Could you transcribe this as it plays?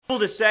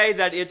to say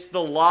that it's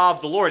the law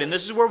of the Lord. And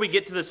this is where we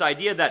get to this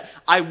idea that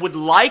I would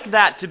like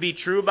that to be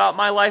true about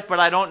my life, but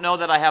I don't know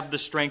that I have the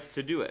strength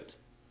to do it.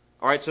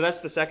 All right, so that's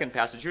the second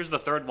passage. Here's the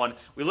third one.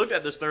 We looked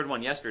at this third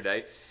one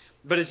yesterday.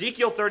 But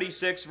Ezekiel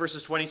 36,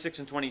 verses 26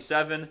 and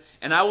 27,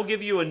 "And I will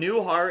give you a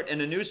new heart,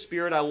 and a new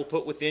spirit I will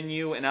put within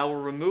you, and I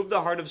will remove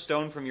the heart of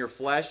stone from your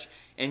flesh,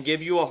 and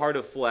give you a heart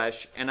of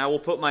flesh, and I will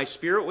put my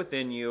spirit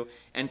within you,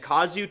 and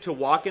cause you to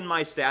walk in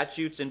my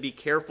statutes, and be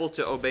careful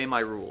to obey my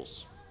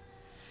rules."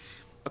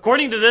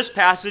 According to this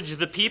passage,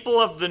 the people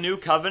of the new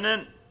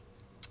covenant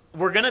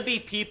were going to be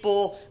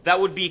people that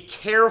would be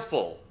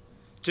careful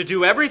to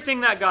do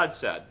everything that God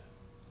said.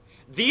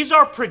 These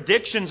are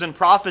predictions and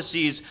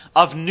prophecies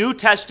of New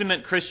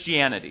Testament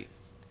Christianity.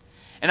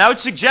 And I would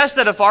suggest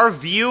that if our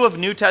view of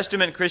New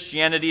Testament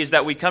Christianity is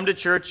that we come to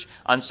church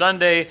on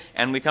Sunday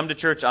and we come to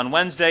church on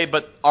Wednesday,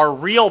 but our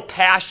real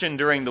passion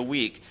during the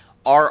week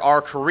are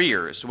our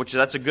careers, which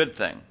that's a good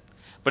thing.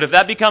 But if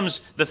that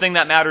becomes the thing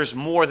that matters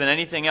more than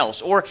anything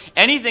else, or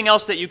anything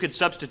else that you could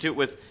substitute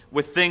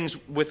with things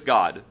with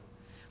God,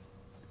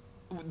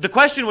 the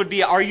question would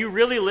be, are you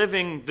really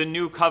living the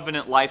new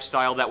covenant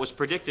lifestyle that was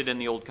predicted in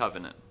the old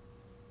covenant?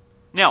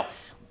 Now,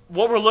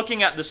 what we're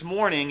looking at this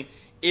morning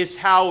is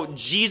how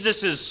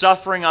Jesus'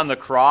 suffering on the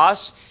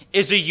cross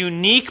is a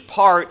unique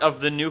part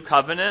of the new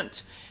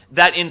covenant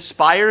that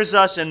inspires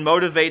us and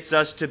motivates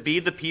us to be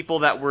the people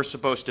that we're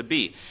supposed to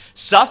be.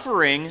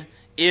 Suffering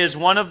is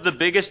one of the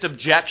biggest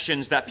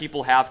objections that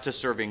people have to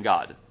serving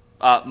God.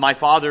 My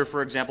father,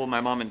 for example,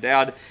 my mom and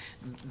dad,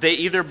 they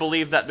either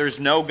believe that there's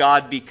no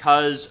God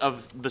because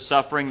of the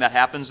suffering that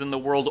happens in the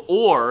world,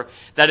 or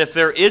that if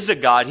there is a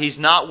God, He's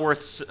not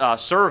worth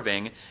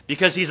serving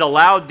because He's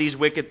allowed these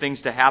wicked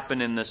things to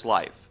happen in this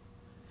life.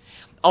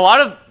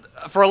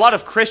 For a lot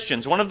of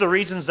Christians, one of the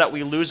reasons that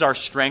we lose our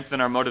strength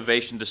and our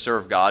motivation to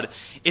serve God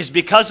is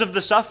because of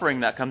the suffering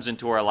that comes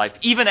into our life,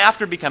 even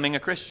after becoming a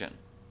Christian.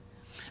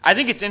 I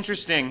think it's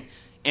interesting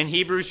in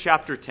Hebrews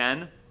chapter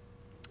 10,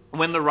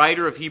 when the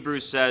writer of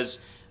Hebrews says,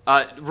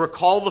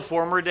 recall the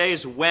former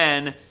days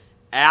when,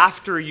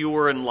 after you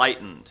were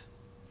enlightened,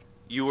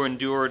 you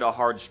endured a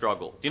hard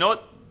struggle. Do you know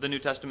what the New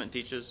Testament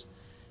teaches?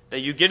 That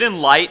you get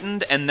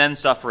enlightened and then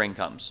suffering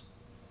comes.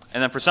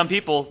 And then for some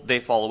people,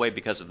 they fall away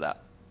because of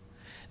that.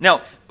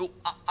 Now,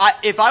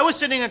 if I was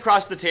sitting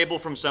across the table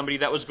from somebody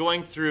that was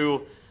going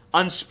through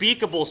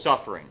unspeakable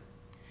suffering,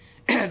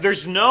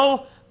 there's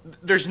no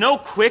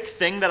quick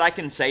thing that I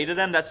can say to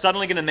them that's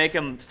suddenly going to make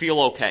them feel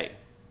okay.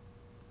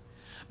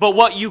 But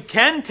what you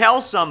can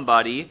tell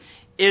somebody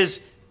is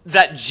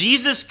that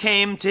Jesus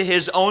came to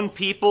His own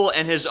people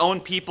and His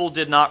own people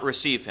did not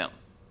receive Him.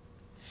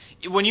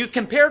 When you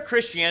compare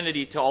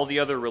Christianity to all the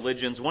other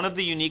religions, one of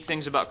the unique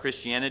things about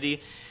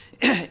Christianity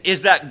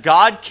is that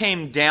God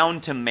came down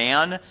to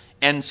man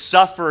and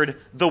suffered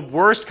the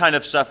worst kind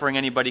of suffering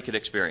anybody could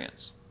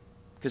experience,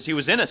 because He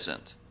was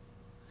innocent.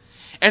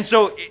 And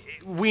so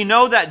we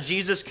know that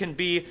Jesus can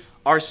be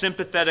our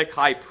sympathetic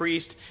high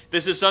priest.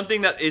 This is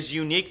something that is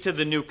unique to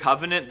the new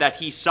covenant, that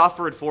He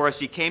suffered for us.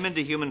 He came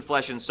into human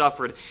flesh and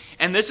suffered.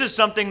 And this is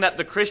something that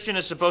the Christian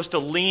is supposed to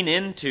lean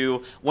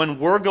into when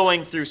we're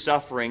going through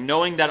suffering,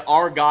 knowing that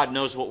our God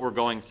knows what we're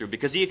going through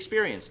because He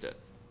experienced it.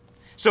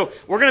 So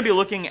we're going to be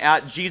looking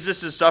at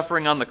Jesus'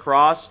 suffering on the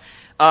cross.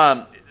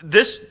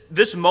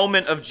 This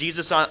moment of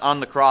Jesus on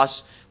the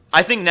cross,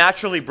 I think,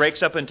 naturally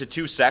breaks up into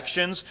two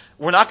sections.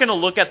 We're not going to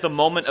look at the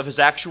moment of His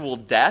actual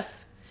death,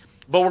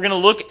 but we're going to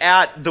look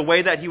at the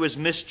way that He was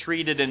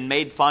mistreated and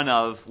made fun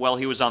of while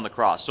He was on the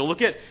cross. So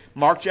look at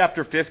Mark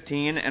chapter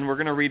 15, and we're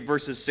going to read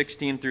verses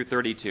 16 through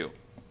 32.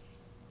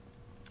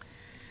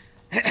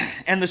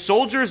 "And the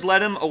soldiers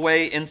led Him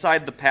away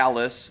inside the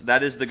palace,"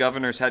 that is the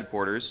governor's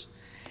headquarters,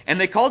 "and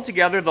they called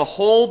together the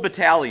whole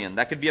battalion,"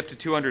 that could be up to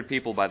 200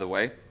 people, by the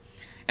way,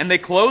 "and they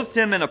clothed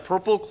Him in a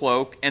purple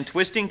cloak, and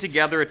twisting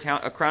together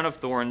a crown of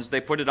thorns, they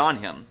put it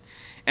on Him.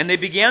 And they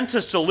began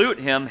to salute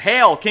Him,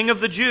 'Hail, King of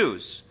the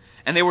Jews!'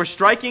 And they were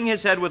striking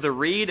His head with a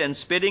reed and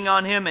spitting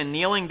on Him and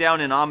kneeling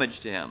down in homage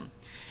to Him.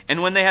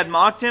 And when they had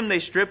mocked Him, they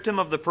stripped Him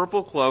of the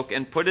purple cloak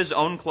and put His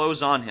own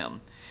clothes on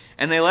Him.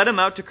 And they led Him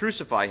out to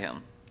crucify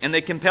Him. And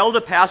they compelled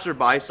a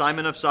passerby,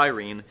 Simon of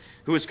Cyrene,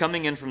 who was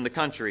coming in from the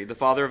country, the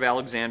father of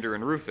Alexander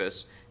and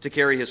Rufus, to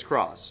carry His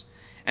cross.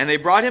 And they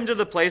brought Him to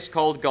the place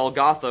called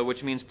Golgotha,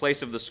 which means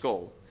place of the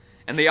skull.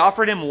 And they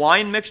offered Him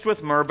wine mixed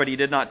with myrrh, but He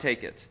did not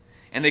take it.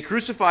 And they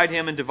crucified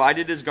Him and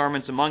divided His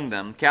garments among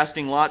them,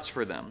 casting lots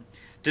for them,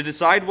 to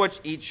decide what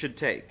each should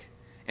take.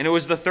 And it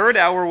was the third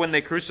hour when they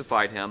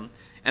crucified Him,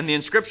 and the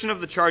inscription of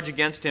the charge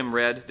against Him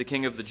read, 'The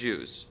King of the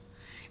Jews.'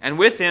 And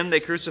with Him they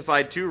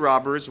crucified two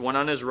robbers, one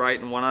on His right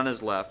and one on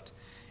His left.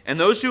 And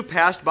those who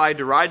passed by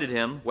derided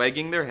Him,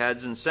 wagging their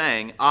heads and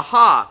saying,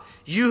 'Aha!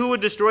 You who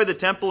would destroy the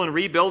temple and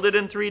rebuild it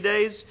in 3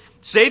 days?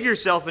 Save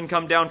yourself and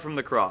come down from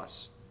the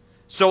cross.'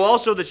 So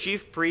also the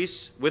chief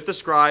priests with the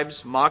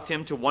scribes mocked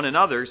Him to one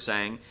another,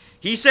 saying,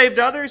 'He saved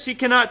others, He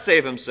cannot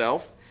save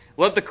Himself.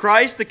 Let the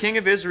Christ, the King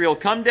of Israel,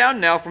 come down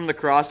now from the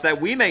cross,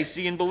 that we may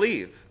see and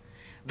believe.'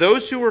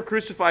 Those who were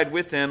crucified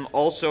with Him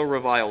also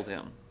reviled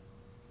Him."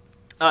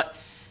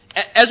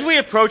 As we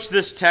approach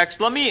this text,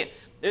 we're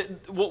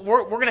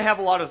going to have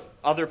a lot of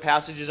other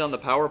passages on the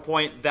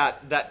PowerPoint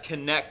that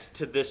connect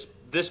to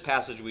this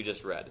passage we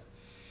just read.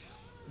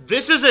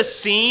 This is a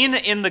scene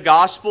in the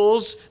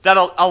Gospels that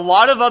a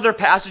lot of other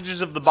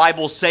passages of the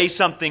Bible say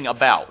something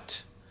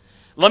about.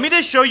 Let me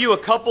just show you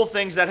a couple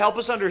things that help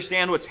us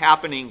understand what's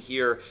happening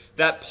here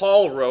that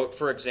Paul wrote,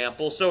 for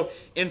example. So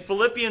in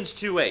Philippians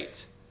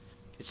 2:8,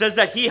 it says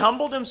that he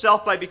humbled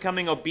himself by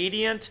becoming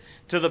obedient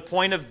to the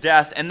point of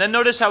death. And then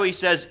notice how he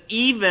says,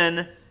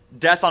 even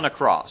death on a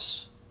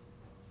cross.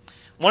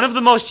 One of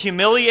the most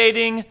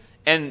humiliating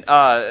and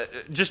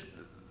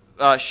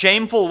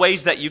shameful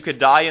ways that you could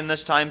die in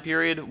this time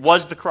period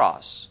was the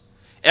cross.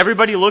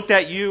 Everybody looked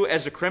at you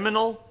as a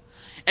criminal.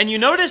 And you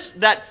notice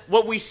that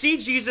what we see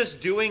Jesus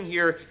doing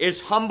here is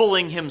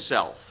humbling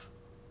himself.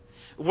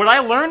 What I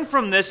learned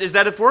from this is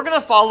that if we're going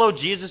to follow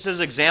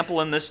Jesus'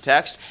 example in this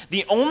text,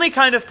 the only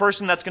kind of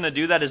person that's going to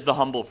do that is the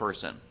humble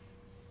person.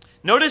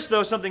 Notice,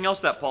 though, something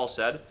else that Paul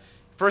said.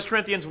 1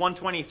 Corinthians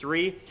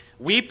 1:23,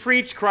 we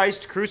preach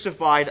Christ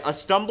crucified, a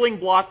stumbling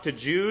block to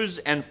Jews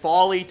and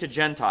folly to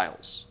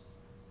Gentiles.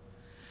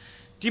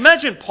 Do you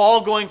imagine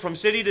Paul going from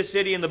city to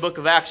city in the book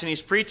of Acts, and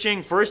he's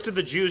preaching first to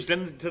the Jews,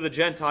 then to the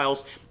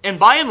Gentiles, and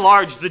by and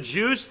large, the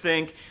Jews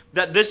think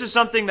that this is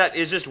something that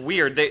is just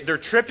weird. They're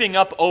tripping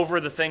up over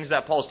the things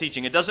that Paul's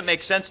teaching. It doesn't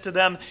make sense to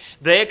them.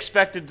 They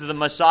expected the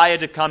Messiah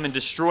to come and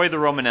destroy the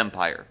Roman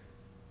Empire.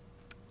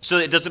 So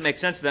it doesn't make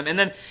sense to them. And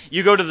then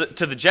you go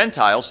to the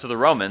Gentiles, to the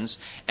Romans,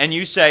 and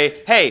you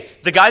say, hey,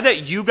 the guy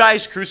that you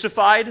guys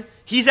crucified,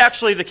 he's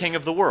actually the king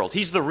of the world.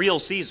 He's the real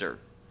Caesar.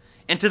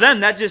 And to them,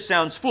 that just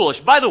sounds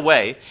foolish. By the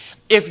way,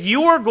 if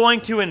you were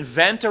going to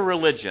invent a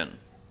religion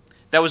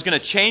that was going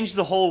to change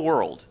the whole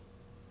world,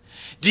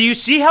 do you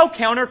see how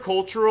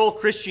countercultural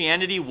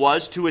Christianity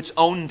was to its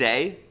own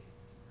day?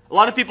 A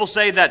lot of people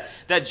say that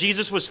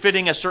Jesus was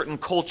fitting a certain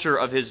culture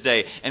of his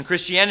day, and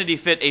Christianity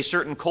fit a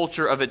certain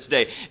culture of its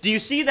day. Do you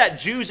see that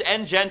Jews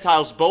and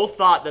Gentiles both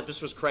thought that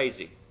this was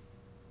crazy?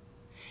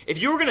 If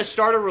you were going to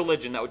start a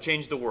religion that would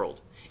change the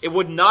world, it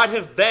would not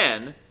have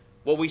been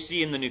what we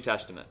see in the New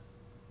Testament.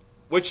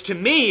 Which to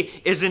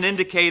me is an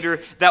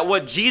indicator that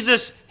what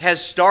Jesus has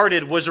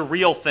started was a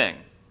real thing.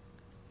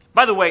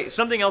 By the way,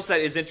 something else that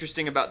is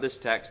interesting about this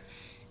text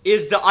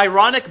is the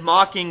ironic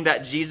mocking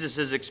that Jesus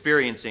is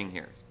experiencing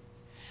here.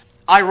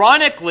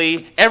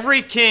 Ironically,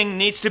 every king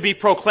needs to be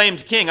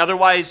proclaimed king.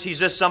 Otherwise, he's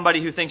just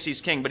somebody who thinks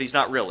he's king, but he's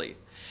not really.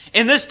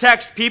 In this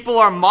text, people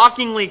are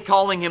mockingly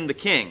calling him the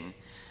king.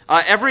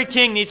 Every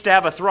king needs to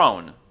have a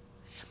throne.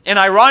 And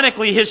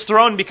ironically, his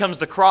throne becomes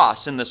the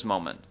cross in this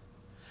moment.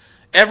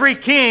 Every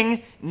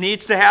king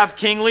needs to have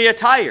kingly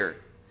attire.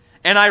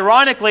 And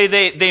ironically,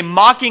 they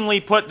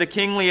mockingly put the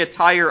kingly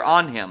attire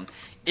on him.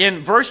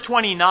 In verse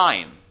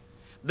 29,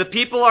 the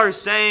people are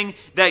saying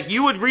that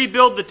you would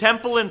rebuild the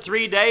temple in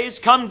 3 days.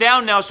 Come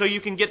down now so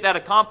you can get that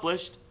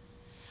accomplished.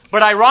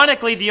 But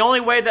ironically, the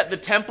only way that the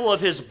temple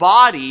of his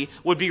body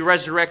would be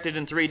resurrected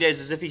in 3 days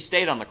is if he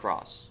stayed on the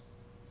cross.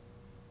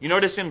 You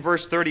notice in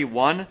verse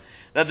 31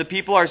 that the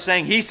people are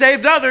saying, he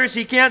saved others,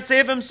 he can't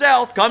save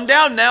himself. Come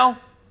down now.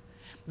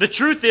 The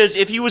truth is,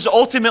 if he was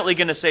ultimately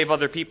going to save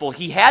other people,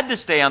 he had to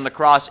stay on the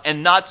cross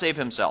and not save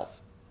himself.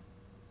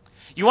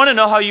 You want to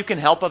know how you can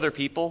help other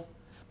people?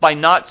 By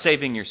not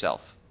saving yourself.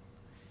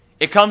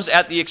 It comes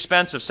at the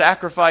expense of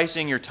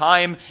sacrificing your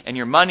time and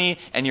your money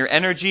and your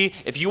energy.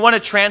 If you want to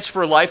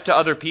transfer life to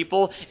other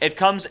people, it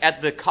comes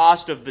at the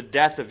cost of the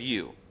death of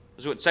you.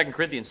 This is what 2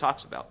 Corinthians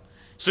talks about.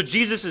 So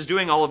Jesus is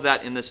doing all of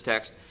that in this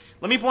text.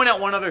 Let me point out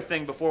one other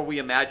thing before we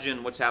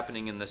imagine what's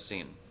happening in this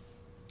scene.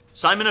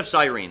 Simon of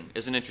Cyrene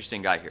is an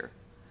interesting guy here.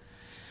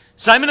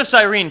 Simon of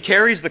Cyrene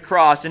carries the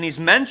cross, and he's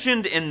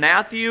mentioned in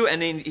Matthew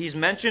and he's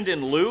mentioned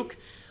in Luke,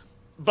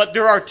 but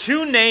there are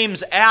two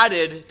names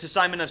added to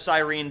Simon of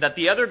Cyrene that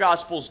the other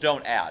Gospels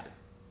don't add.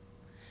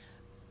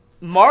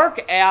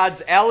 Mark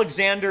adds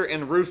Alexander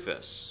and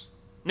Rufus.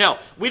 Now,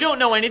 we don't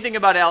know anything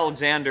about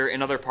Alexander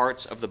in other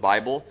parts of the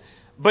Bible,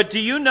 but do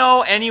you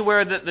know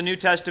anywhere that the New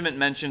Testament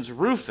mentions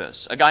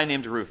Rufus, a guy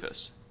named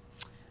Rufus?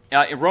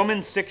 In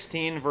Romans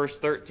 16, verse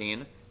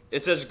 13,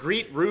 it says,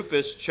 greet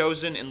Rufus,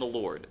 chosen in the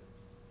Lord.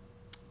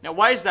 Now,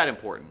 why is that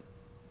important?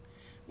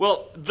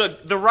 Well,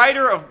 the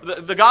writer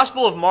of the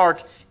Gospel of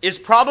Mark is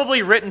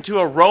probably written to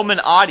a Roman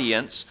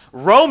audience.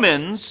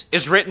 Romans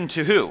is written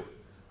to who?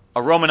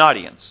 A Roman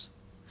audience.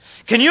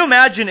 Can you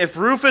imagine if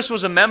Rufus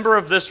was a member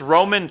of this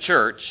Roman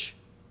church,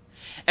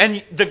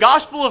 and the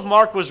Gospel of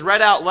Mark was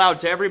read out loud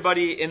to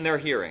everybody in their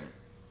hearing?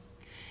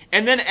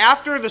 And then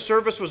after the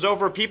service was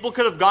over, people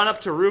could have gone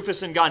up to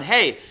Rufus and gone,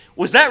 hey,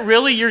 was that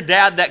really your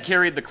dad that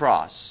carried the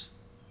cross?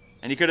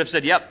 And he could have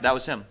said, yep, that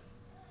was him.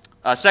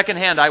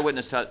 Second-hand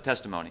eyewitness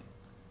testimony.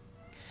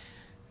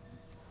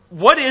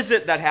 What is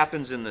it that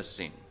happens in this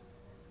scene?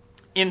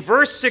 In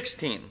verse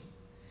 16,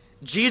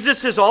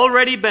 Jesus has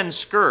already been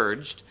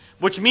scourged,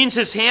 which means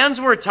his hands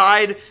were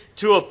tied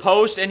to a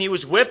post and he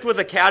was whipped with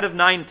a cat of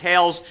nine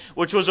tails,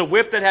 which was a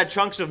whip that had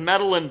chunks of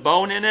metal and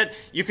bone in it.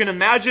 You can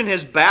imagine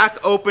his back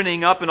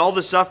opening up and all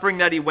the suffering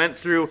that he went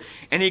through.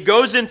 And he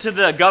goes into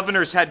the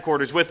governor's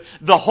headquarters with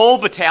the whole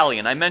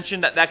battalion. I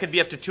mentioned that could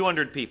be up to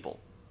 200 people.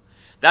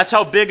 That's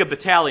how big a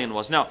battalion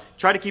was. Now,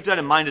 try to keep that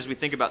in mind as we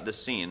think about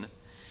this scene.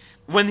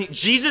 When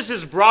Jesus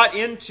is brought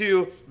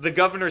into the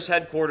governor's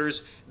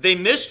headquarters, they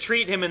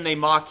mistreat him and they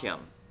mock him.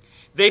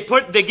 They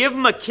give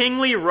him a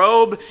kingly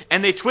robe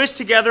and they twist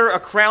together a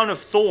crown of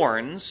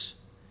thorns.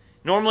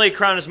 Normally a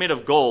crown is made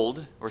of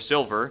gold or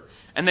silver.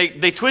 And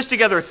they twist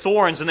together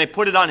thorns and they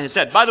put it on his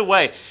head. By the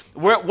way,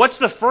 what's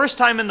the first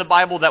time in the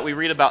Bible that we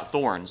read about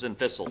thorns and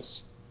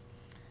thistles?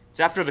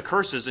 It's after the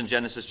curses in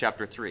Genesis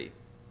chapter 3.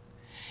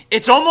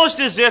 It's almost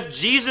as if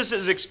Jesus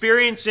is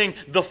experiencing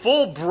the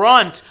full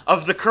brunt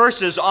of the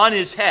curses on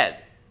his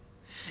head.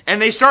 And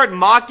they start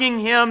mocking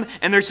him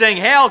and they're saying,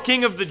 "Hail,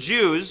 King of the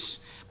Jews."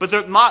 But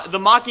the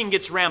mocking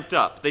gets ramped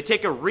up. They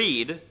take a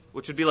reed,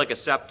 which would be like a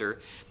scepter,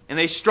 and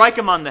they strike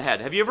him on the head.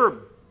 Have you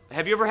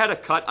ever had a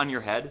cut on your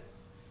head?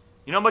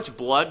 You know how much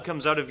blood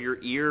comes out of your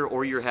ear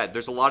or your head?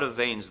 There's a lot of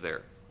veins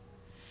there.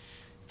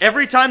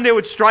 Every time they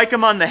would strike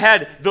him on the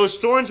head, those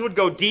thorns would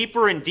go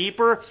deeper and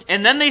deeper,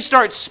 and then they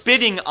start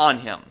spitting on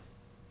him.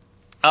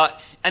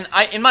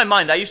 In my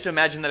mind, I used to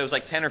imagine that it was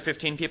like 10 or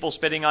 15 people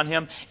spitting on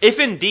him. If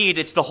indeed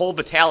it's the whole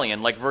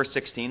battalion, like verse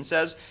 16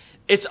 says,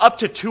 it's up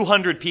to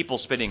 200 people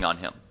spitting on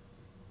him.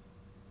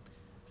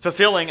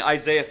 Fulfilling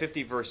Isaiah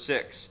 50 verse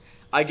 6.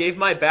 I gave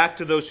my back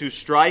to those who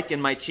strike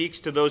and my cheeks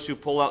to those who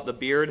pull out the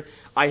beard.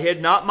 I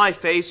hid not my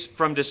face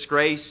from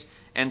disgrace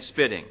and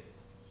spitting.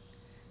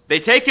 They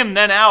take him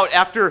then out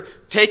after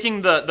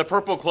taking the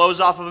purple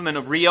clothes off of him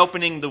and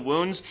reopening the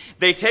wounds.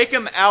 They take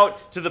him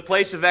out to the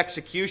place of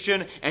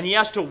execution and he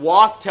has to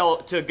walk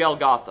to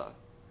Golgotha.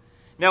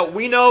 Now,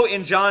 we know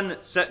in John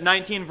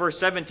 19, verse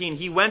 17,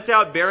 he went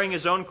out bearing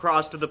his own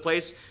cross to the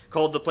place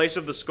called the place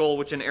of the skull,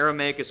 which in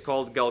Aramaic is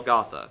called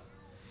Golgotha.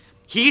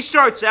 He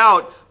starts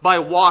out by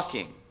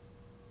walking.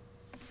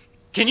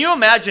 Can you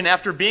imagine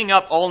after being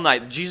up all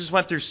night, Jesus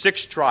went through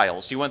 6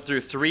 trials. He went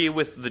through 3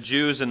 with the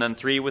Jews and then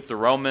 3 with the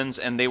Romans,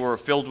 and they were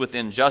filled with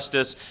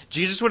injustice.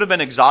 Jesus would have been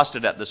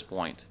exhausted at this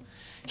point.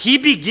 He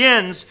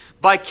begins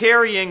by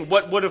carrying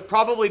what would have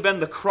probably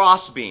been the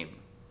crossbeam.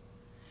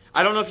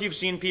 I don't know if you've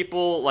seen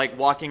people like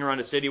walking around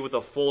a city with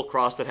a full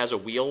cross that has a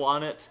wheel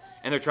on it,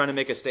 and they're trying to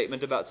make a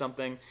statement about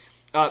something.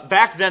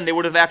 Back then, they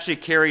would have actually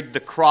carried the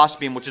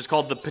crossbeam, which is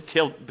called the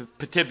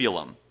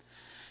patibulum.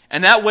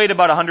 And that weighed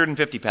about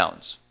 150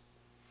 pounds.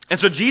 And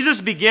so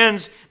Jesus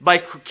begins by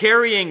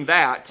carrying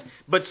that,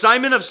 but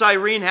Simon of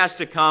Cyrene has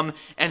to come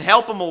and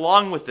help him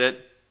along with it.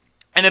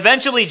 And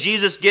eventually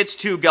Jesus gets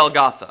to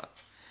Golgotha.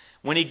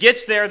 When he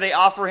gets there, they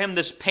offer him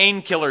this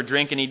painkiller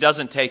drink and he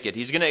doesn't take it.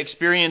 He's going to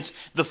experience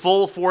the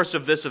full force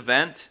of this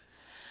event.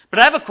 But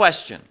I have a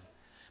question.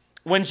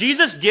 When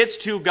Jesus gets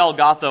to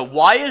Golgotha,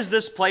 why is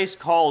this place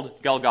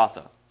called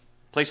Golgotha?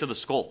 Place of the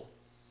skull.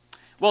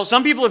 Well,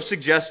 some people have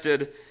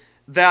suggested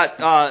that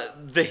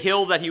the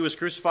hill that he was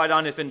crucified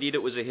on, if indeed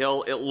it was a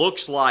hill, it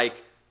looks like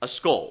a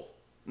skull.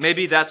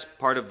 Maybe that's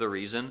part of the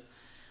reason.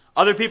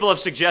 Other people have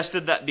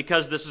suggested that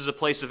because this is a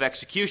place of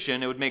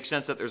execution, it would make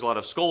sense that there's a lot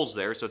of skulls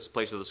there, so it's the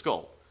place of the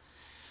skull.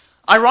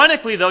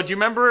 Ironically, though, do you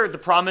remember the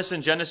promise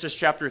in Genesis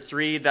chapter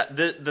 3 that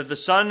the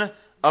son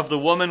of the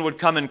woman would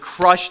come and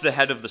crush the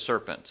head of the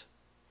serpent?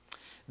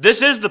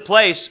 This is the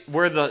place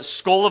where the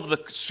skull of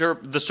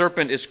the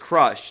serpent is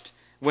crushed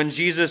when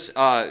Jesus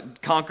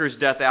conquers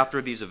death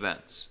after these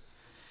events.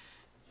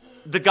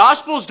 The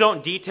Gospels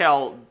don't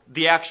detail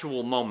the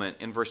actual moment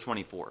in verse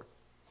 24.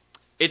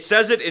 It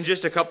says it in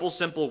just a couple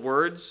simple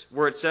words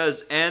where it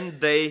says, "And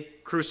they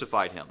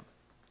crucified him."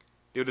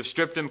 They would have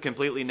stripped him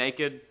completely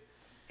naked,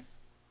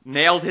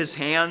 nailed his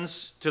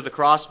hands to the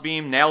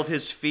crossbeam, nailed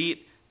his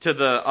feet to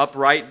the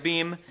upright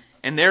beam,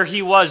 and there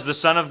he was, the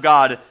Son of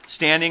God,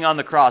 standing on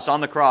the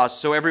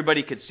cross, so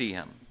everybody could see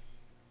him.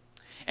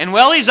 And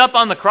while he's up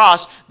on the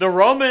cross, the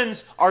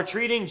Romans are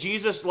treating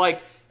Jesus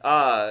like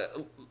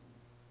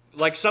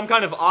some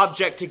kind of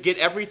object to get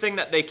everything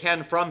that they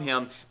can from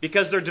him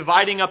because they're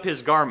dividing up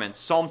his garments.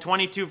 Psalm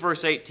 22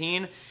 verse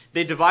 18,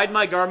 "They divide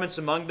my garments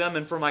among them,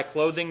 and for my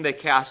clothing they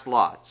cast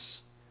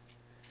lots."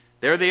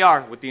 There they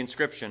are with the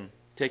inscription,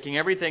 taking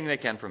everything they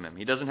can from him.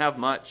 He doesn't have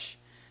much,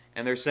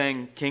 and they're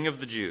saying, "King of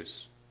the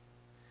Jews."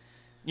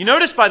 You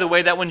notice, by the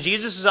way, that when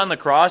Jesus is on the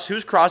cross,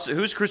 who's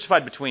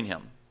crucified between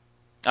him?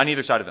 On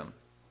either side of him.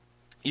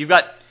 You've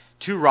got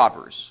 2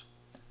 robbers.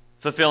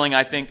 Fulfilling,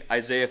 I think,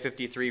 Isaiah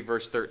 53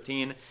 verse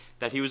 13,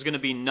 that he was going to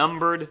be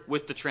numbered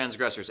with the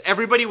transgressors.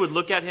 Everybody would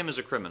look at him as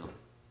a criminal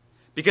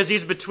because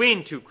he's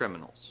between 2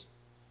 criminals.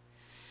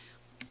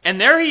 And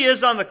there he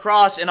is on the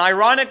cross, and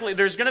ironically,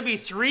 there's going to be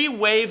 3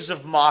 waves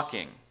of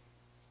mocking.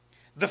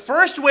 The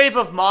first wave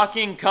of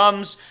mocking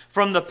comes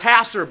from the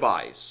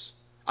passerbys.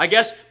 I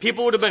guess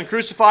people would have been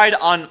crucified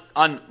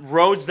on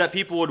roads that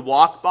people would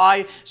walk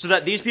by so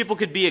that these people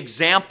could be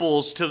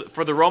examples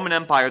for the Roman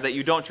Empire that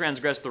you don't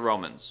transgress the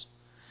Romans.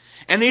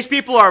 And these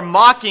people are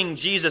mocking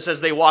Jesus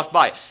as they walk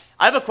by.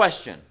 I have a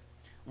question.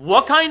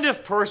 What kind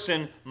of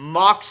person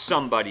mocks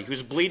somebody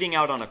who's bleeding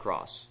out on a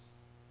cross?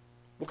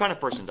 What kind of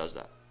person does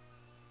that?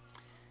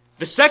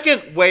 The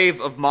second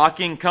wave of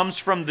mocking comes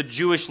from the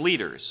Jewish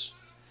leaders.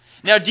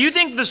 Now, do you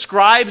think the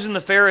scribes and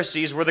the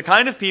Pharisees were the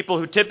kind of people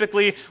who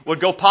typically would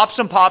go pop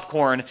some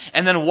popcorn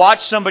and then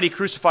watch somebody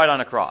crucified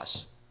on a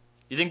cross?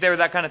 You think they were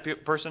that kind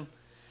of person?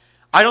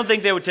 I don't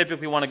think they would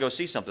typically want to go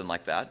see something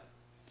like that.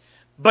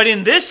 But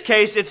in this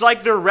case, it's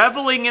like they're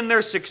reveling in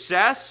their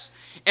success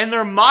and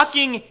they're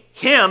mocking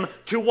him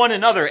to one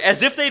another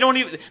as if they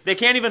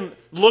can't even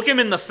look him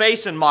in the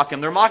face and mock him.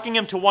 They're mocking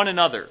him to one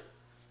another,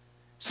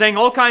 saying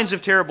all kinds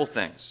of terrible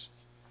things.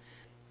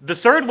 The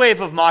third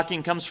wave of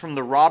mocking comes from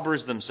the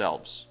robbers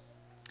themselves.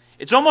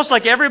 It's almost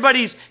like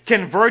everybody's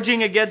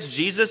converging against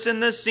Jesus in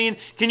this scene.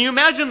 Can you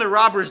imagine the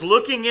robbers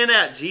looking in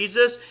at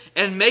Jesus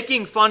and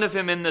making fun of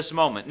him in this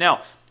moment?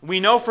 Now, we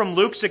know from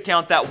Luke's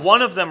account that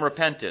one of them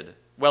repented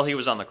while he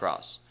was on the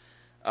cross.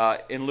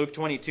 In Luke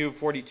 22,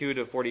 42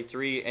 to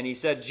 43, and he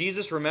said,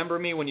 "Jesus, remember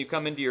me when you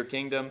come into your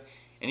kingdom."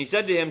 And he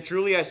said to him,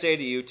 "Truly I say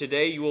to you,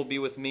 today you will be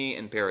with me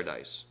in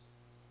paradise."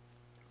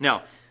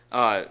 Now,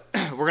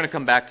 we're going to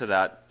come back to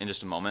that in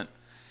just a moment.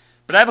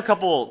 But I have a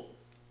couple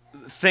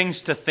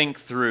things to think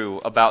through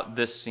about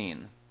this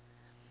scene.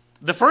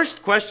 The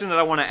first question that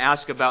I want to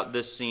ask about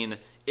this scene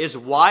is,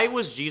 why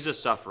was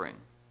Jesus suffering?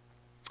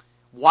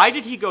 Why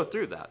did he go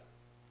through that?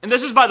 And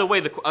this is, by the way,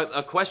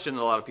 a question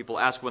that a lot of people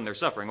ask when they're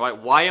suffering.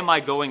 Why am I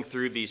going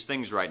through these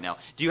things right now?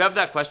 Do you have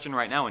that question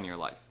right now in your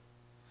life?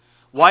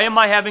 Why am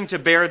I having to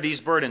bear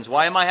these burdens?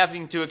 Why am I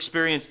having to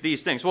experience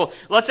these things? Well,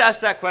 let's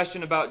ask that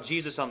question about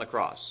Jesus on the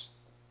cross.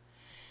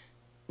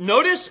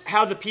 Notice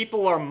how the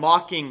people are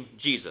mocking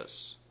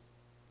Jesus.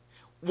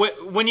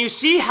 When you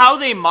see how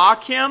they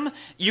mock him,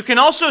 you can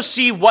also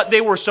see what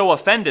they were so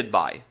offended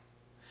by.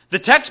 The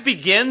text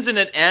begins and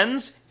it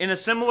ends in a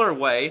similar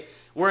way,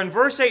 where in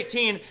verse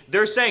 18,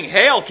 they're saying,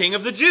 "Hail, King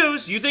of the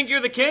Jews, you think you're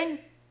the king?"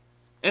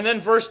 And then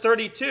verse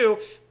 32,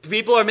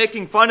 people are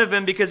making fun of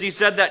him because he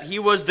said that he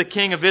was the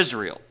king of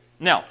Israel.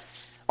 Now,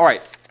 all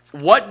right,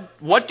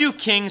 what do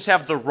kings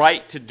have the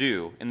right to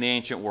do in the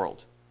ancient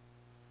world?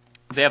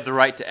 They have the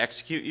right to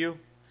execute you.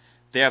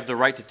 They have the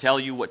right to tell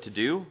you what to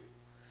do.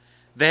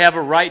 They have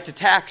a right to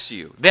tax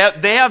you.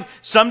 They have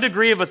some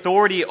degree of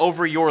authority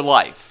over your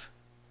life.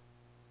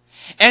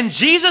 And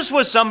Jesus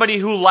was somebody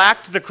who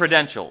lacked the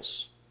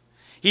credentials.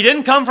 He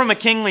didn't come from a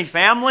kingly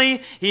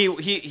family. He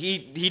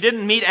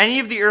didn't meet any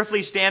of the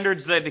earthly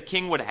standards that a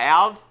king would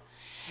have.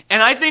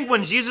 And I think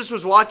when Jesus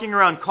was walking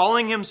around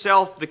calling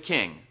himself the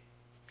king,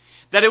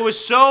 that it was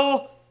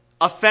so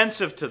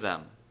offensive to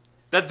them.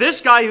 That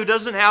this guy who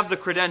doesn't have the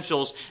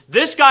credentials,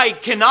 this guy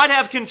cannot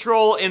have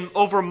control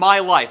over my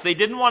life. They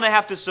didn't want to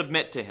have to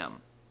submit to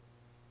him.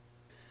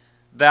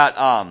 That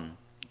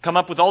come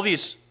up with all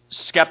these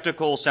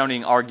skeptical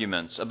sounding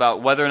arguments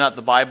about whether or not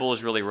the Bible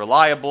is really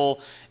reliable,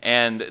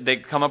 and they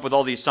come up with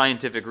all these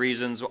scientific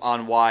reasons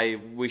on why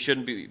we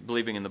shouldn't be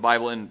believing in the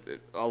Bible, and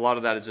a lot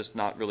of that is just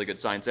not really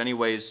good science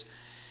anyways.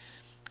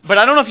 But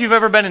I don't know if you've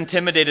ever been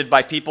intimidated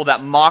by people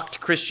that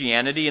mocked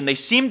Christianity, and they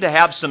seem to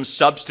have some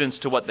substance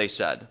to what they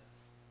said.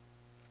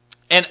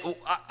 And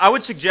I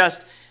would suggest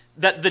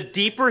that the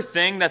deeper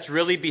thing that's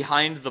really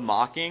behind the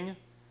mocking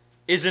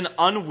is an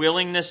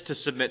unwillingness to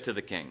submit to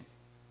the king.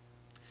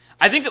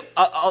 I think,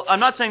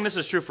 I'm not saying this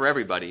is true for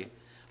everybody,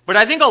 but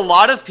I think a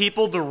lot of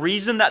people, the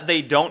reason that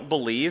they don't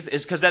believe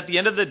is because at the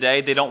end of the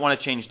day, they don't want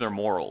to change their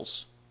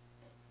morals.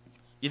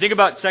 You think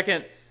about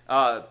 2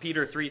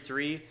 Peter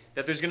 3:3,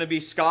 that there's going to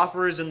be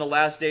scoffers in the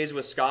last days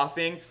with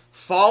scoffing,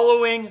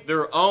 following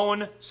their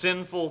own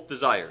sinful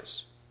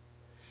desires.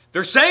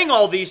 They're saying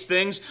all these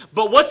things,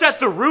 but what's at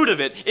the root of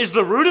it? Is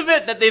the root of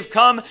it that they've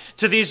come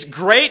to these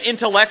great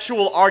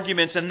intellectual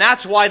arguments and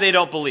that's why they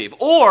don't believe?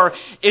 Or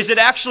is it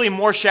actually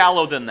more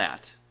shallow than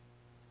that?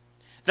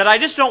 That I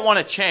just don't want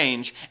to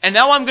change, and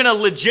now I'm going to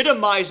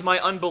legitimize my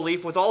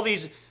unbelief with all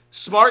these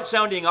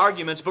smart-sounding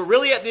arguments, but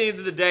really at the end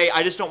of the day,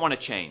 I just don't want to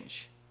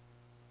change.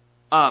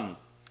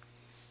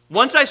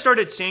 Once I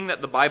started seeing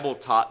that the Bible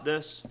taught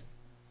this,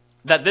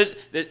 that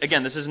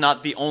this is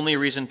not the only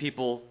reason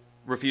people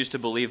refuse to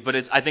believe, but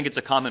I think it's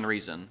a common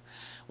reason.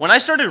 When I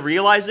started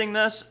realizing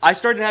this, I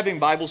started having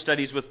Bible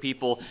studies with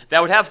people that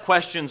would have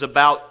questions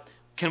about,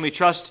 can we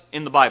trust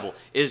in the Bible?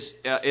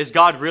 Is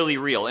God really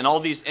real? And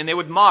all these, and they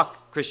would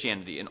mock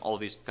Christianity and all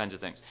these kinds of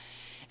things.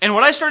 And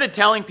what I started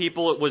telling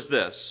people was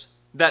this,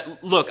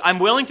 that look, I'm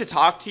willing to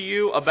talk to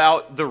you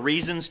about the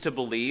reasons to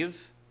believe,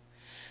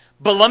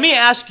 but let me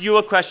ask you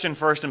a question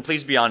first, and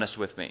please be honest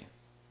with me.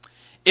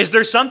 Is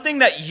there something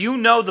that you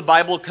know the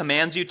Bible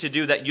commands you to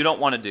do that you don't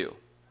want to do?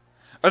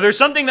 Or there's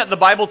something that the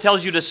Bible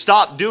tells you to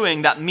stop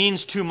doing that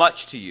means too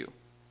much to you?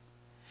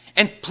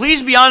 And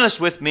please be honest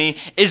with me,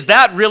 is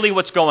that really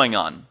what's going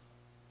on?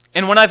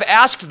 And when I've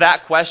asked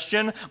that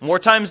question, more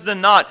times than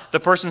not, the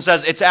person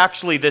says, it's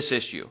actually this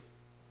issue.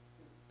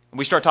 And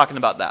we start talking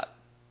about that.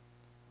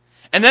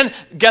 And then,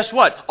 guess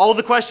what? All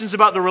the questions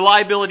about the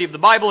reliability of the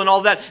Bible and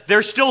all that,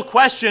 they're still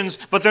questions,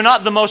 but they're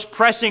not the most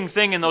pressing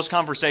thing in those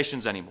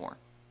conversations anymore.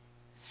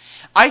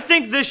 I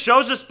think this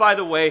shows us, by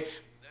the way,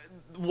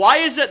 why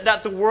is it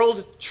that the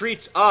world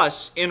treats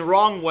us in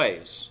wrong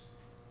ways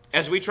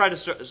as we try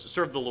to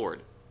serve the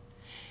Lord?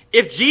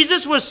 If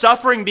Jesus was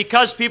suffering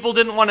because people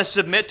didn't want to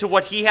submit to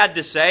what he had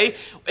to say,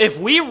 if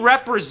we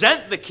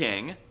represent the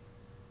King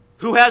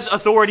who has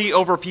authority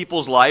over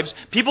people's lives,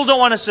 people don't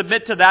want to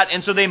submit to that,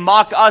 and so they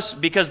mock us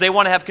because they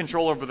want to have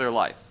control over their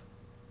life.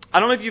 I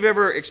don't know if you've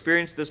ever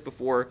experienced this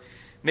before.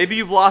 Maybe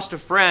you've lost a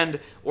friend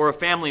or a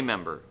family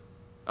member.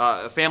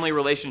 A family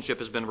relationship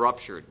has been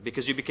ruptured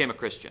because you became a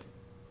Christian.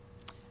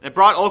 And it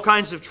brought all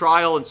kinds of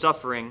trial and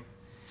suffering.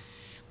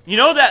 You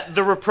know that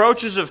the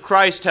reproaches of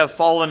Christ have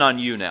fallen on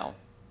you now.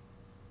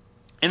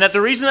 And that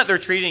the reason that they're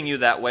treating you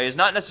that way is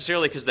not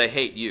necessarily because they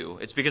hate you.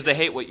 It's because they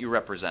hate what you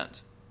represent.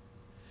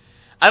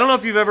 I don't know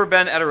if you've ever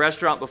been at a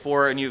restaurant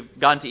before and you've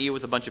gone to eat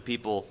with a bunch of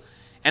people,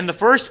 and the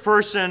first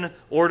person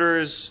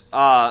orders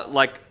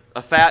like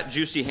a fat,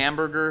 juicy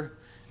hamburger,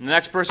 and the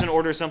next person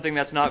orders something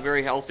that's not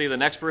very healthy, the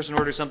next person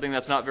orders something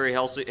that's not very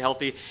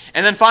healthy,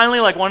 and then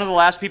finally, like one of the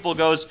last people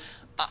goes,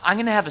 I'm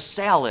going to have a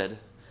salad,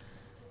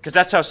 because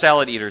that's how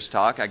salad eaters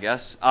talk, I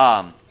guess.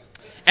 And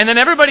then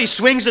everybody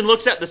swings and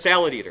looks at the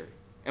salad eater.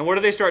 And what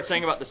do they start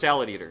saying about the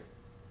salad eater?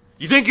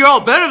 You think you're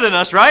all better than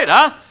us, right?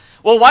 Huh?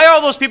 Well, why are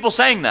all those people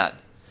saying that?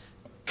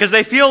 Because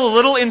they feel a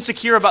little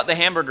insecure about the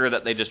hamburger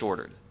that they just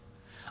ordered.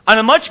 On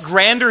a much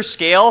grander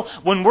scale,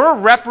 when we're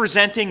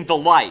representing the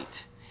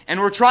light and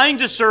we're trying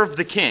to serve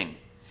the King,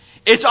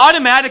 it's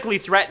automatically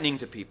threatening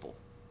to people.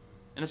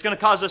 And it's going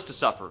to cause us to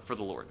suffer for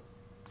the Lord.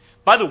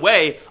 By the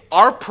way,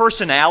 our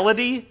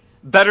personality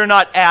better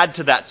not add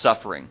to that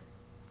suffering.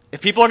 If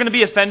people are going to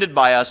be offended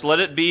by us, let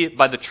it be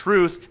by the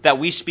truth that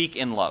we speak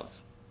in love.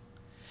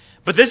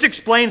 But this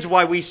explains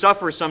why we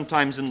suffer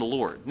sometimes in the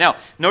Lord. Now,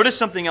 notice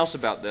something else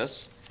about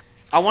this.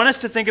 I want us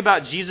to think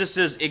about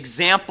Jesus'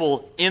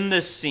 example in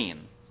this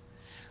scene.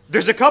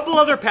 There's a couple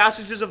other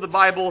passages of the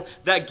Bible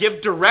that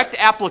give direct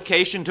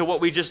application to what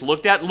we just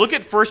looked at. Look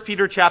at 1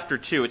 Peter chapter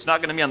 2. It's not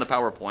going to be on the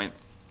PowerPoint.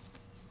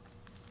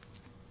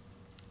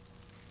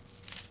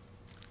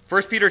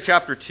 1 Peter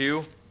chapter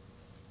 2.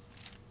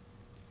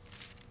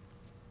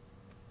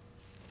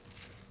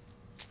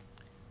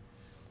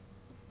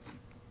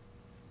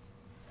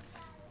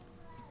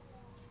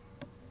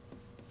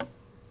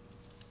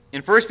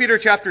 In 1 Peter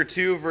chapter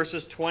 2,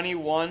 verses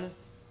 21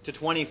 to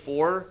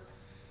 24,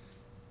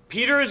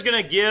 Peter is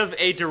going to give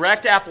a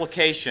direct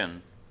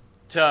application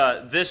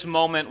to this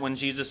moment when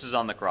Jesus is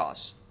on the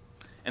cross.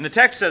 And the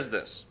text says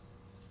this: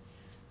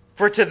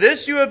 For to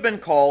this you have been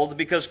called,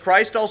 because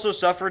Christ also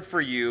suffered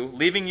for you,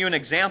 leaving you an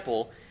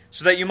example,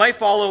 so that you might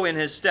follow in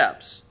his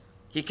steps.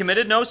 He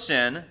committed no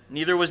sin,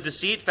 neither was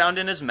deceit found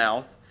in his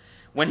mouth.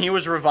 When he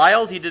was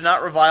reviled, he did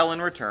not revile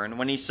in return.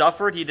 When he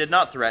suffered, he did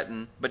not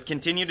threaten, but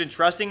continued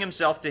entrusting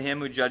himself to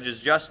him who judges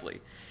justly.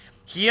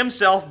 He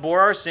himself bore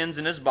our sins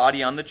in his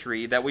body on the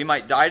tree, that we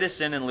might die to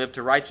sin and live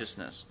to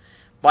righteousness.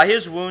 By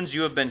his wounds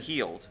you have been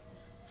healed.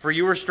 For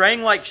you were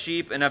straying like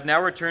sheep, and have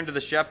now returned to the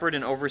shepherd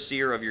and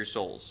overseer of your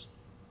souls.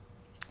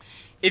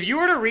 If you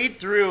were to read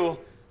through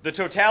the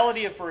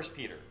totality of 1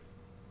 Peter,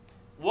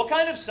 what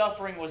kind of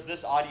suffering was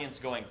this audience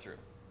going through?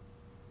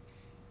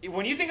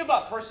 When you think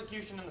about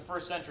persecution in the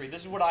first century,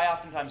 this is what I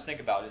oftentimes think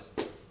about, is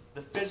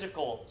the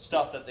physical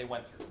stuff that they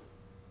went through.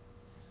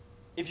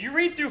 If you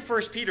read through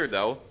 1 Peter,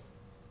 though,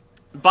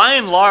 by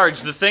and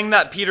large, the thing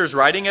that Peter's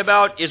writing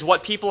about is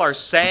what people are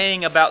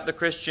saying about the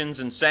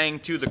Christians and saying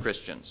to the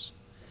Christians.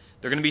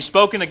 They're going to be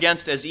spoken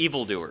against as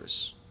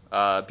evildoers.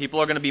 People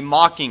are going to be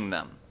mocking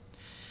them.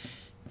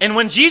 And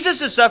when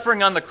Jesus is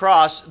suffering on the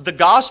cross, the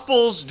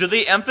Gospels, do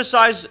they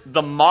emphasize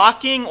the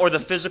mocking or the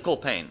physical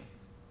pain?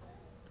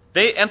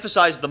 They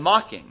emphasize the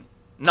mocking,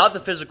 not the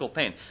physical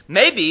pain.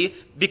 Maybe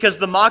because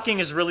the mocking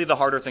is really the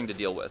harder thing to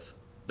deal with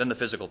than the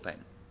physical pain.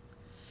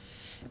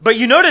 But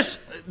you notice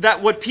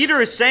that what Peter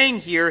is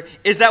saying here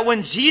is that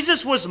when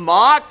Jesus was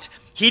mocked,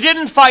 he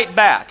didn't fight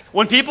back.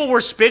 When people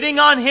were spitting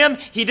on him,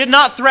 he did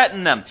not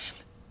threaten them.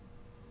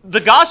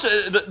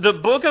 The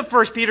book of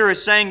 1 Peter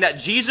is saying that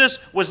Jesus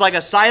was like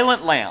a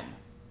silent lamb.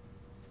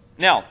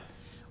 Now,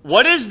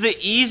 what is the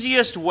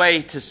easiest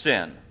way to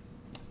sin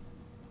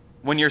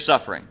when you're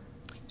suffering?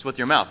 It's with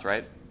your mouth,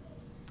 right?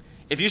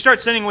 If you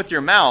start sinning with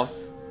your mouth,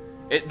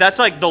 that's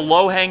like the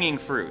low-hanging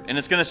fruit, and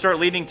it's going to start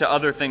leading to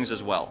other things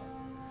as well.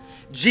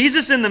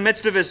 Jesus, in the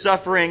midst of his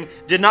suffering,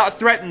 did not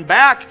threaten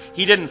back.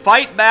 He didn't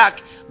fight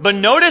back. But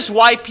notice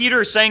why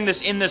Peter is saying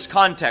this in this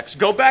context.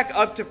 Go back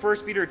up to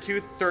 1 Peter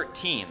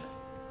 2:13.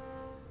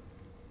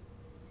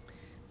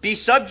 Be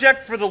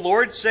subject for the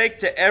Lord's sake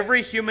to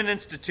every human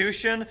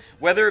institution,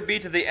 whether it be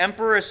to the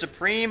emperor as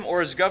supreme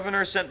or as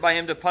governor sent by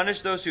him to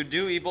punish those who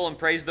do evil and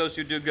praise those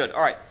who do good.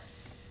 All right.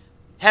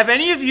 Have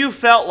any of you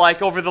felt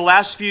like over the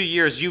last few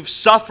years you've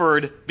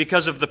suffered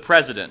because of the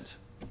president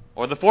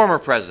or the former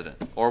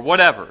president or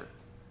whatever?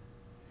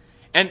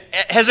 And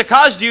has it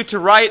caused you to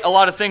write a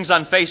lot of things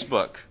on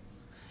Facebook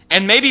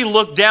and maybe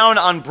look down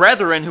on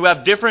brethren who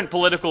have different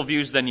political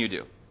views than you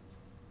do.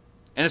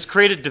 And it's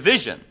created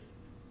division.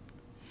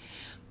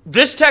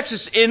 This text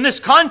is, in this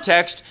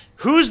context,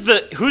 who's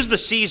the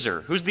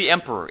Caesar? Who's the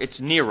emperor? It's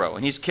Nero,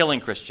 and he's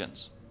killing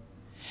Christians.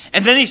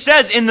 And then he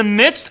says, in the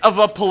midst of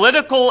a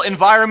political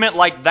environment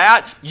like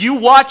that, you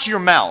watch your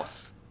mouth.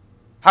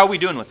 How are we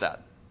doing with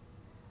that?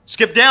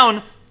 Skip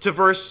down to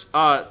verse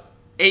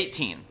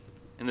 18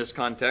 in this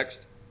context.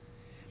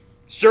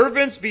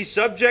 Servants, be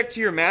subject to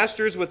your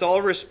masters with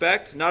all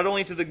respect, not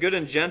only to the good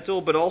and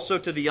gentle, but also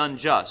to the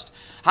unjust.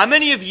 How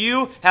many of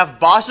you have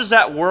bosses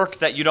at work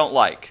that you don't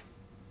like?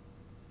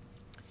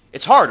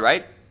 It's hard,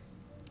 right?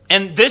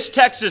 And this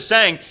text is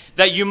saying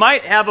that you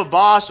might have a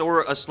boss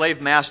or a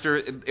slave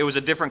master. It was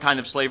a different kind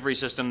of slavery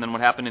system than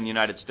what happened in the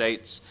United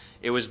States.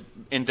 It was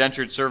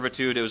indentured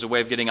servitude. It was a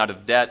way of getting out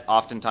of debt,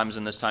 oftentimes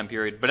in this time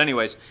period. But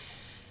anyways,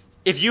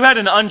 if you had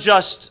an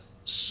unjust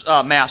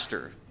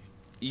master,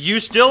 you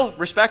still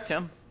respect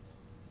him.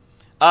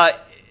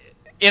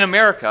 In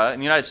America, in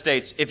the United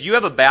States, if you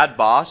have a bad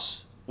boss,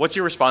 what's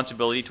your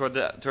responsibility towards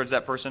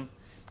that person?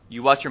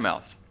 You watch your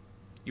mouth.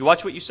 You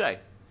watch what you say.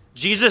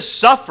 Jesus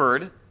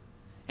suffered,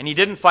 and he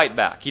didn't fight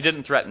back. He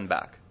didn't threaten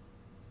back.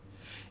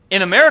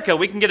 In America,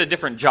 we can get a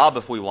different job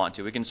if we want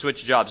to. We can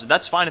switch jobs.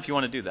 That's fine if you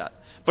want to do that.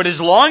 But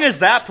as long as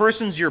that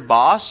person's your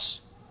boss,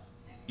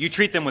 you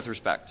treat them with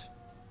respect.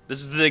 This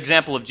is the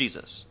example of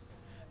Jesus.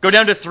 Go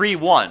down to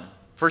 3:1.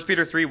 1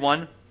 Peter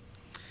 3:1.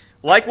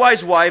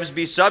 Likewise, wives,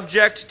 be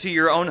subject to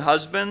your own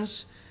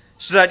husbands,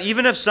 so that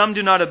even if some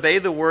do not obey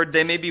the word,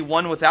 they may be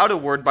won without a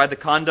word by the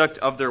conduct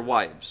of their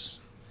wives.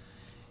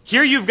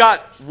 Here you've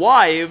got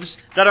wives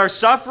that are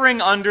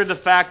suffering under the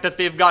fact that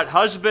they've got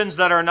husbands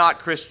that are not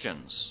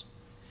Christians.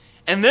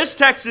 And this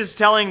text is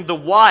telling the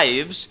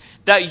wives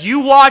that you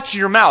watch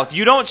your mouth.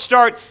 You don't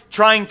start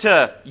trying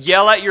to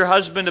yell at your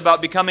husband about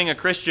becoming a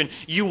Christian.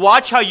 You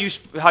watch how you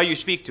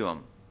speak to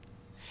him.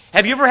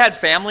 Have you ever had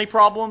family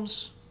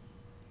problems?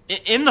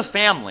 In the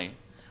family,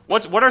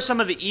 what are some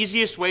of the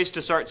easiest ways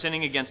to start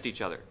sinning against each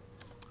other?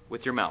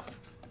 With your mouth.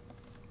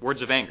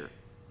 Words of anger.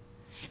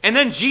 And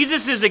then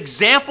Jesus'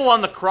 example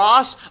on the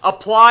cross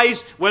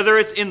applies whether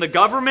it's in the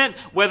government,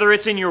 whether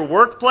it's in your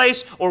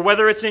workplace, or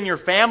whether it's in your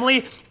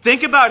family.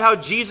 Think about how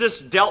Jesus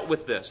dealt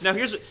with this. Now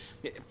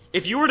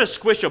if you were to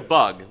squish a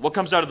bug, what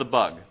comes out of the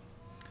bug?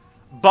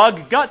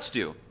 Bug guts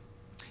do.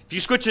 If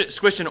you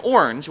squish an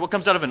orange, what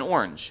comes out of an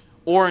orange?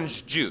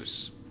 Orange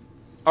juice.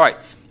 All right,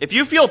 if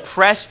you feel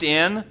pressed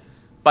in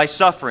by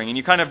suffering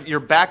and you're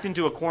backed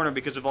into a corner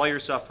because of all your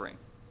suffering,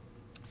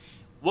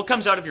 what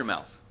comes out of your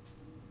mouth?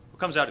 What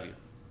comes out of you?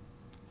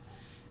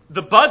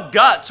 The bug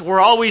guts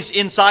were always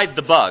inside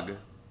the bug.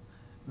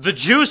 The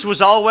juice was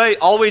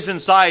always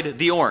inside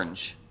the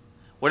orange.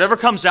 Whatever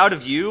comes out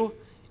of you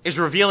is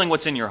revealing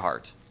what's in your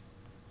heart.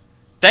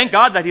 Thank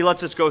God that he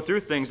lets us go through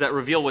things that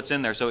reveal what's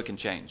in there so it can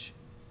change.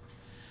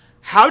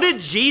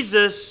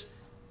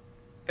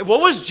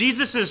 What was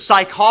Jesus'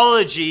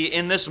 psychology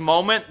in this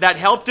moment that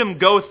helped him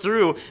go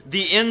through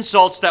the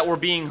insults that were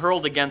being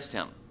hurled against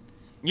him?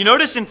 You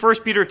notice in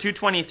 1 Peter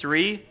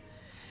 2:23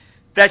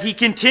 that he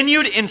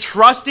continued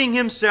entrusting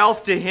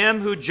himself to him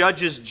who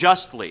judges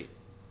justly.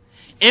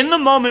 In the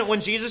moment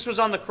when Jesus was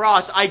on the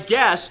cross, I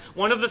guess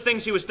one of the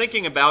things he was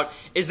thinking about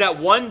is that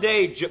one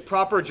day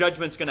proper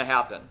judgment's going to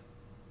happen.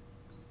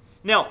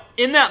 Now,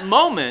 in that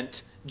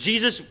moment,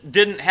 Jesus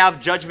didn't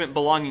have judgment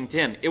belonging to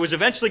him. It was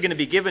eventually going to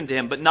be given to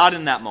him, but not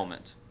in that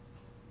moment.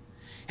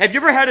 Have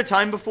you ever had a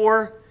time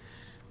before,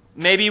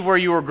 maybe where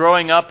you were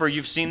growing up or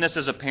you've seen this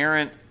as a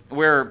parent,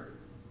 where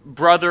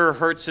brother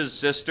hurts his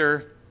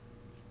sister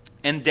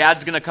and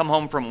dad's going to come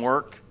home from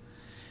work,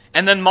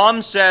 and then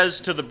mom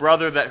says to the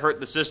brother that hurt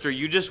the sister,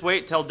 you just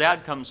wait till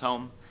dad comes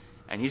home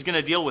and he's going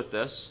to deal with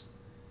this.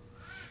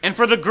 And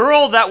for the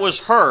girl that was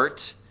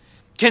hurt,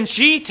 can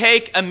she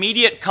take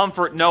immediate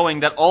comfort knowing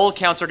that all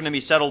accounts are going to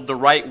be settled the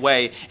right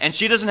way and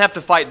she doesn't have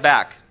to fight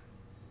back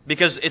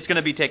because it's going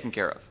to be taken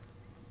care of?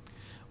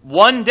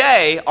 One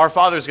day, our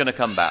Father's going to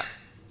come back.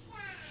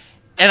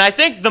 And I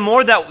think the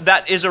more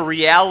that is a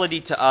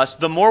reality to us,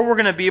 the more we're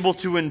going to be able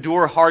to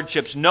endure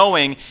hardships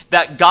knowing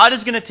that God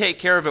is going to take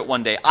care of it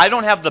one day. I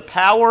don't have the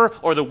power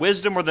or the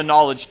wisdom or the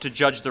knowledge to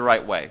judge the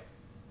right way.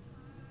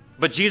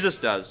 But Jesus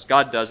does,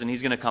 God does, and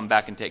he's going to come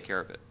back and take care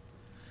of it.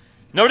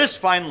 Notice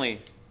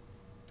finally,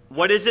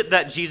 what is it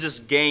that Jesus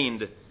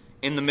gained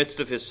in the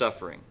midst of his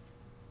suffering?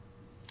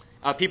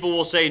 People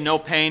will say no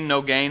pain,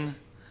 no gain.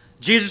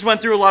 Jesus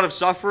went through a lot of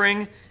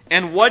suffering,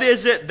 and what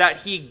is it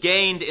that he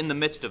gained in the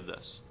midst of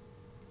this?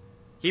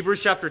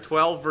 Hebrews chapter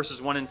 12,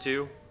 verses 1 and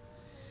 2.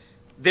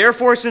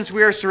 Therefore, since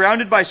we are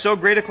surrounded by so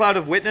great a cloud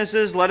of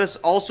witnesses, let us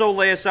also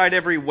lay aside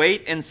every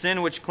weight and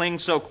sin which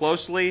clings so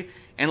closely,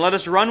 and let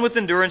us run with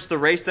endurance the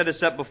race that is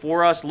set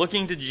before us,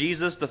 looking to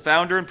Jesus, the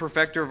founder and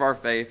perfecter of our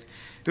faith,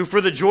 who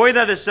for the joy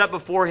that is set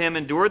before him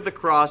endured the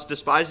cross,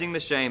 despising the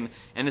shame,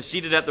 and is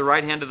seated at the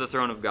right hand of the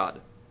throne of God.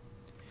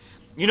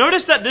 You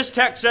notice that this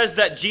text says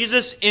that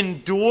Jesus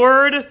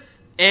endured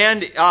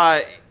and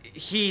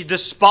he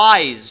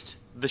despised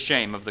the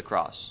shame of the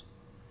cross.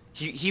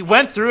 He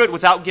went through it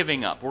without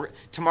giving up.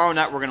 Tomorrow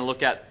night we're going to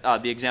look at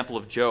the example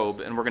of Job,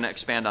 and we're going to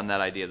expand on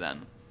that idea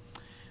then.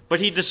 But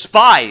he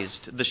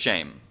despised the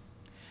shame.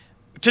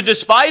 To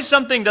despise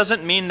something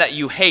doesn't mean that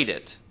you hate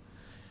it.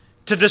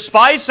 To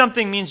despise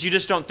something means you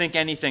just don't think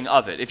anything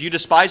of it. If you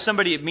despise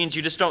somebody, it means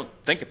you just don't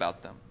think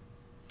about them.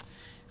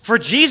 For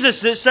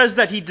Jesus, it says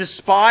that he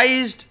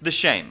despised the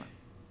shame.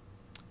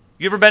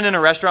 You ever been in a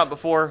restaurant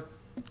before,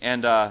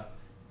 and the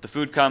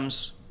food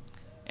comes,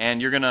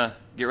 and you're going to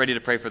get ready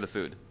to pray for the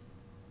food?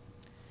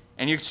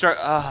 And you start,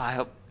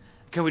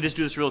 can we just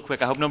do this real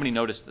quick? I hope nobody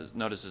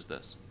notices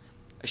this.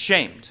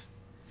 Ashamed.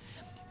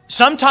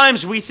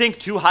 Sometimes we think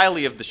too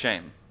highly of the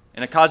shame,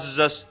 and it causes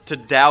us to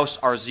douse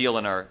our zeal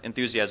and our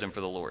enthusiasm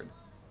for the Lord.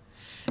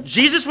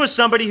 Jesus was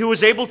somebody who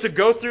was able to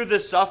go through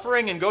this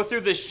suffering and go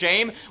through this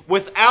shame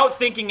without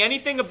thinking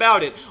anything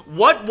about it.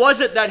 What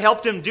was it that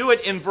helped him do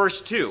it in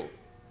verse 2?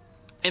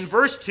 In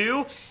verse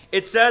 2,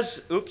 it says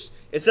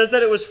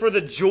that it was for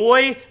the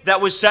joy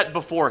that was set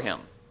before him.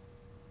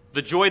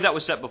 The joy that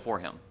was set before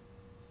him.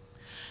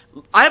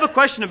 I have a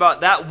question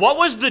about that. What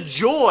was the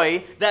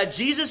joy that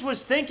Jesus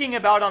was thinking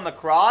about on the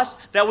cross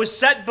that was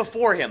set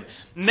before him?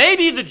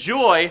 Maybe the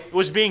joy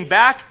was being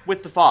back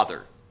with the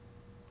Father.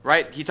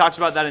 Right? He talks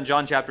about that in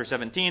John chapter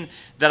 17,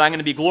 that I'm going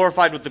to be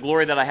glorified with the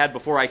glory that I had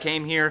before I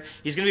came here.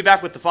 He's going to be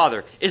back with the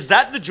Father. Is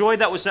that the joy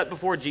that was set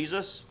before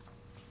Jesus?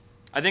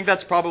 I think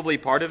that's probably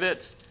part of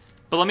it.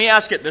 But let me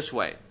ask it this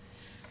way.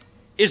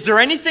 Is there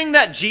anything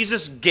that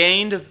Jesus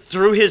gained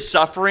through his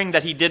suffering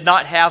that he did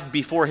not have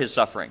before his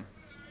suffering?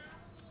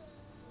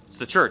 It's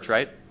the church,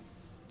 right?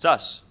 It's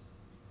us.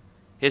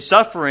 His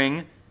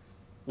suffering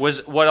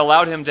was what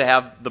allowed him to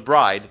have the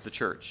bride, the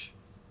church.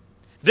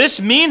 This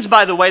means,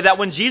 by the way, that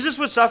when Jesus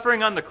was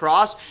suffering on the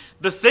cross,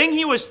 the thing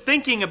he was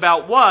thinking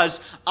about was,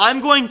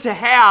 I'm going to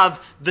have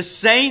the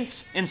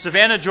saints in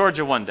Savannah,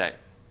 Georgia one day.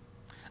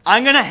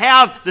 I'm going to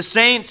have the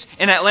saints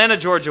in Atlanta,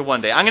 Georgia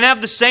one day. I'm going to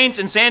have the saints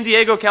in San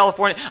Diego,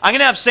 California. I'm going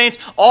to have saints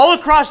all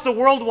across the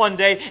world one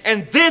day,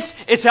 and this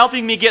is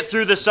helping me get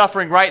through this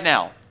suffering right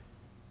now.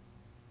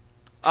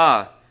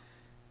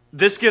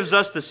 This gives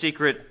us the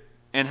secret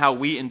in how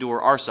we endure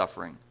our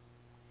suffering.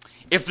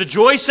 If the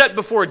joy set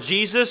before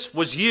Jesus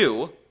was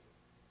you,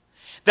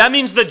 that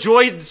means the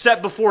joy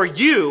set before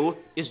you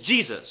is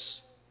Jesus.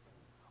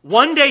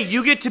 One day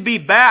you get to be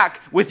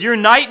back with your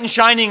knight in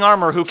shining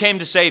armor who came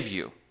to save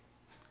you.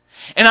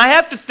 And I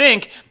have to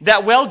think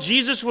that while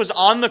Jesus was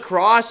on the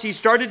cross, he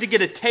started to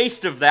get a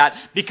taste of that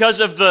because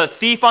of the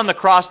thief on the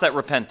cross that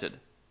repented.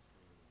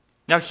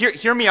 Now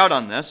hear me out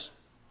on this.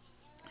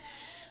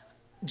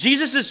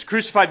 Jesus is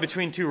crucified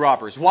between two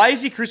robbers. Why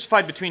is he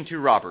crucified between two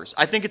robbers?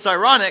 I think it's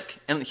ironic,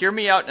 and hear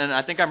me out, and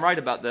I think I'm right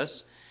about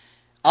this.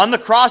 On the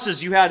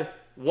crosses, you had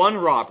one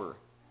robber.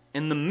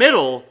 In the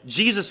middle,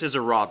 Jesus is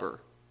a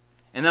robber.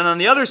 And then on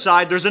the other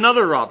side, there's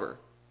another robber.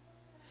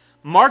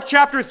 Mark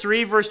chapter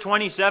 3, verse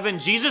 27,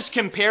 Jesus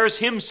compares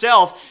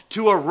himself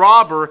to a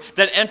robber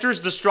that enters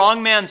the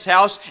strong man's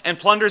house and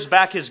plunders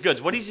back his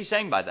goods. What is he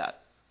saying by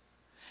that?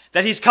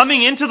 That he's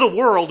coming into the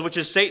world, which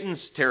is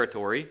Satan's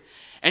territory,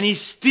 and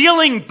he's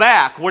stealing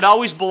back what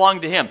always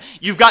belonged to him.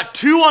 You've got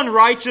two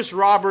unrighteous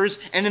robbers,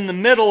 and in the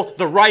middle,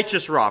 the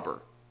righteous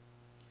robber.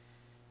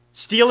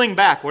 Stealing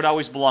back what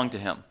always belonged to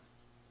him.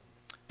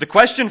 The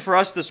question for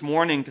us this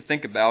morning to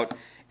think about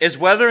is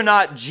whether or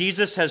not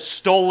Jesus has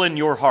stolen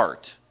your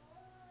heart.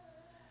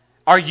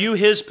 Are you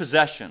his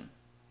possession?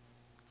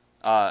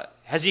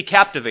 Has he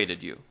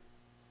captivated you?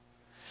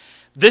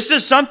 This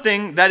is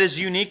something that is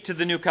unique to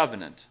the new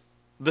covenant.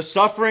 The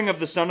suffering of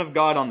the Son of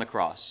God on the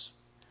cross.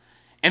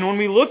 And when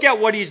we look at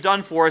what he's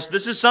done for us,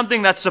 this is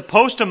something that's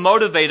supposed to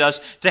motivate us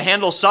to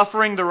handle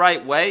suffering the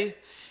right way,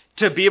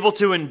 to be able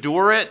to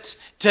endure it,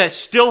 to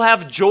still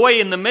have joy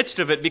in the midst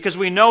of it, because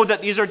we know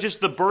that these are just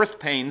the birth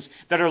pains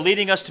that are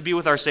leading us to be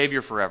with our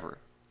Savior forever.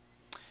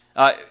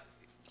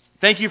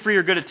 Thank you for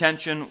your good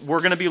attention.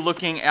 We're going to be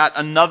looking at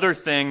another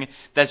thing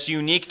that's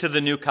unique to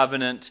the new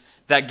covenant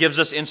that gives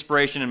us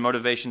inspiration and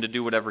motivation to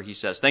do whatever he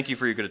says. Thank you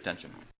for your good attention.